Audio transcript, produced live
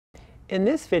In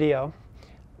this video,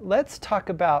 let's talk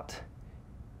about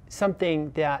something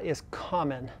that is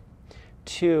common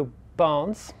to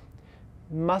bones,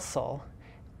 muscle,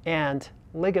 and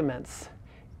ligaments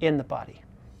in the body.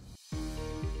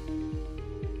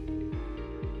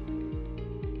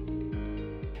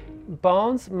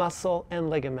 Bones, muscle, and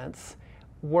ligaments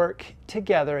work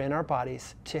together in our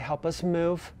bodies to help us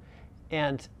move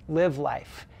and live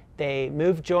life. They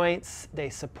move joints, they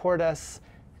support us,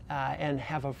 and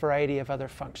have a variety of other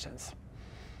functions.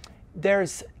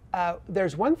 There's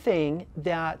one thing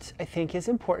that I think is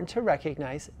important to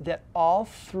recognize that all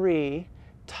three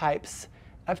types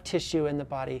of tissue in the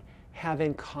body have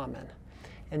in common,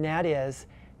 and that is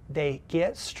they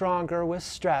get stronger with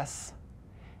stress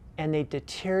and they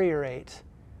deteriorate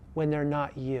when they're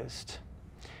not used.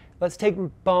 Let's take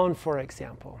bone, for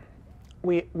example.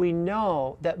 We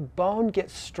know that bone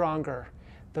gets stronger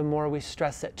the more we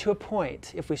stress it, to a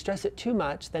point. If we stress it too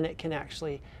much, then it can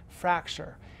actually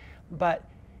fracture. But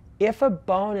if a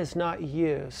bone is not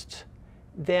used,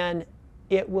 then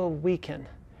it will weaken.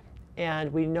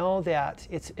 And we know that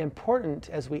it's important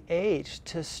as we age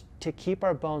to keep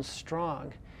our bones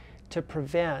strong, to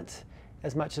prevent,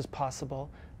 as much as possible,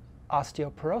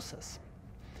 osteoporosis.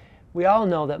 We all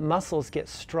know that muscles get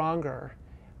stronger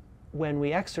when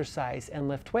we exercise and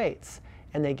lift weights,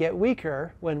 and they get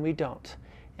weaker when we don't.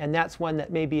 And that's one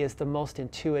that maybe is the most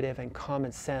intuitive and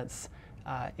common sense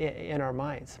in our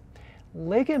minds.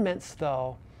 Ligaments,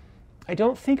 though, I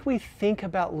don't think we think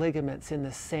about ligaments in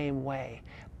the same way,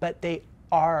 but they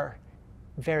are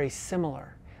very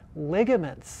similar.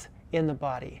 Ligaments in the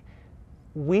body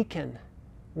weaken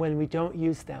when we don't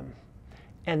use them,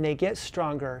 and they get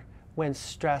stronger when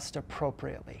stressed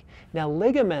appropriately. Now,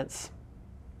 ligaments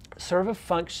serve a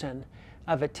function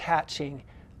of attaching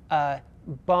a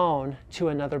bone to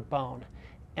another bone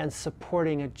and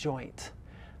supporting a joint.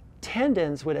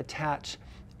 Tendons would attach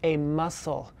a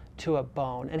muscle to a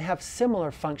bone and have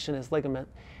similar function as ligament,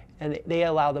 and they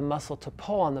allow the muscle to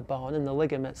pull on the bone and the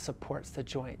ligament supports the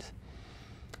joint.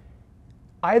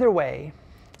 Either way,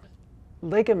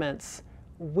 ligaments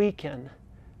weaken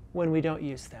when we don't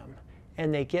use them,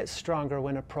 and they get stronger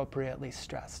when appropriately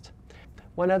stressed.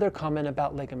 One other comment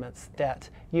about ligaments that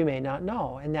you may not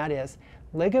know, and that is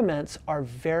ligaments are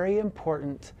very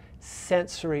important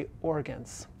sensory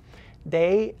organs.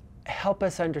 They help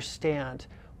us understand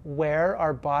where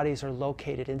our bodies are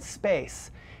located in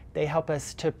space. They help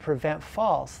us to prevent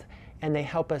falls, and they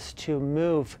help us to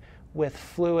move with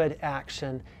fluid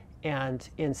action and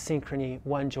in synchrony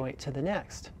one joint to the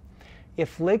next.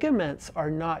 If ligaments are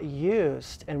not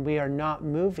used and we are not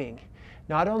moving,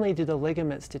 not only do the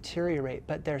ligaments deteriorate,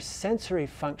 but their sensory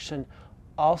function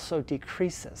also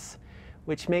decreases,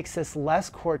 which makes us less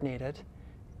coordinated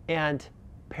and,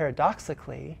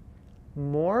 paradoxically,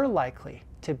 more likely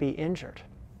to be injured.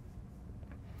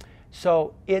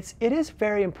 So it is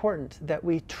very important that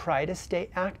we try to stay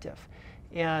active.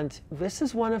 And this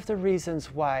is one of the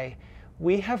reasons why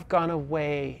we have gone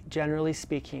away, generally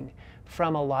speaking,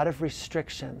 from a lot of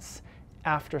restrictions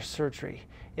after surgery.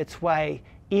 It's why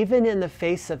even in the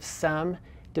face of some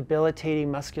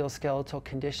debilitating musculoskeletal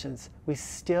conditions, we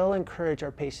still encourage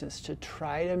our patients to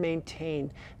try to maintain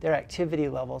their activity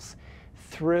levels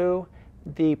through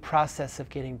the process of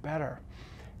getting better.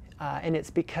 And it's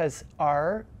because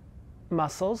our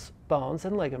muscles, bones,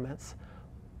 and ligaments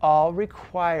all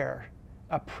require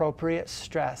appropriate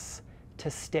stress to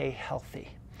stay healthy.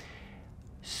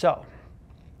 So,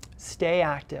 stay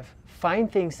active.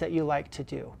 Find things that you like to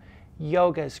do.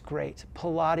 Yoga is great.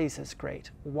 Pilates is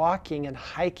great. Walking and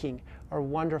hiking are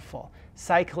wonderful.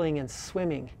 Cycling and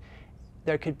swimming.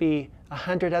 There could be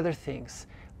 100 other things.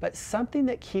 But something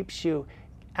that keeps you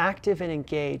active and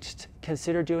engaged,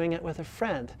 consider doing it with a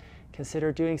friend.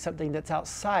 Consider doing something that's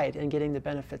outside and getting the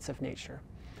benefits of nature.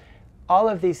 All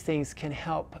of these things can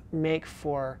help make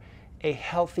for a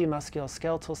healthy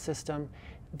musculoskeletal system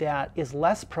that is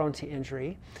less prone to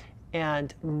injury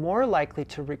and more likely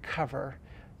to recover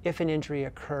if an injury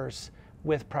occurs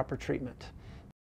with proper treatment.